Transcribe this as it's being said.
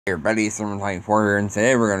Hey everybody, it's Summer24 here, and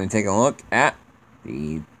today we're going to take a look at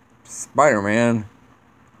the Spider-Man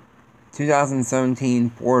 2017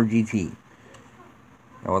 Ford GT.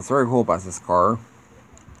 Now what's very cool about this car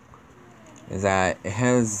is that it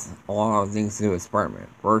has a lot of things to do with Spider-Man.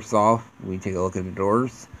 First off, we take a look at the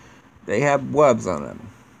doors. They have webs on them.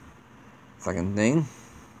 Second thing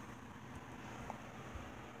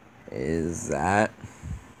is that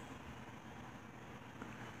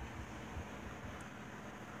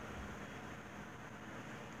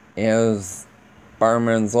it has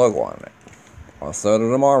Spider-Man's logo on it. Also,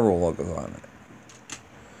 the Marvel logo's on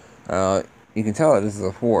it. You can tell that this is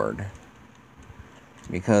a Ford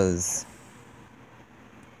because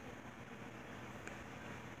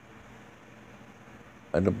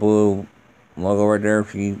the blue logo right there,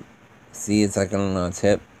 if you see, it's like on the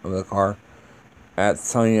tip of the car.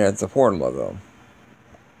 That's telling you that's a Ford logo.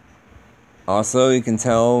 Also, you can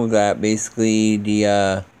tell that basically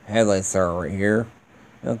the headlights are right here.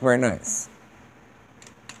 They look very nice.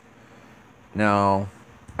 Now,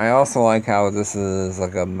 I also like how this is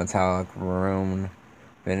like a metallic maroon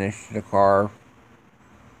finish to the car.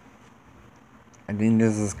 I think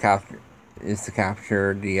this is to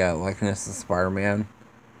capture the likeness of Spider-Man.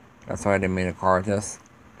 That's why they made a car with this.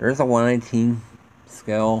 There's a 1/18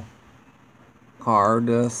 scale car with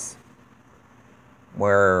this,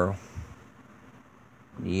 where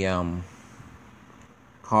the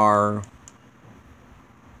car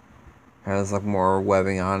has like more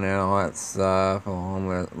webbing on it and all that stuff, along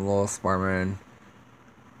with a little Spider-Man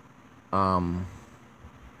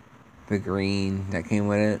figurine that came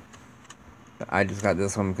with it. I just got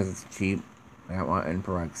this one because it's cheap. I got one in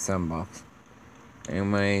for like $7.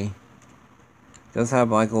 Anyway, it does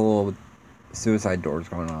have like a little suicide doors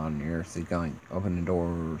going on here, so you can like open the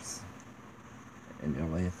doors and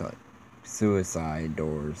it's like suicide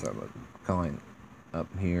doors that would kind of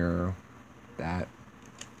up here, that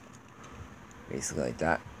basically like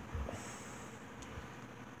that.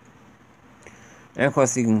 And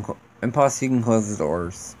plus you can close the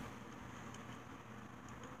doors.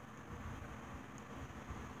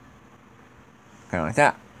 Kind of like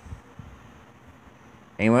that.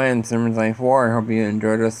 Anyway, I'm Summer24. I hope you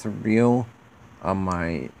enjoyed this review on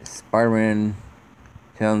my Spider-Man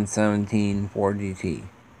 2017 Ford GT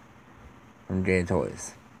from Jada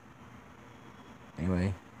Toys.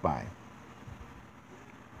 Anyway, bye.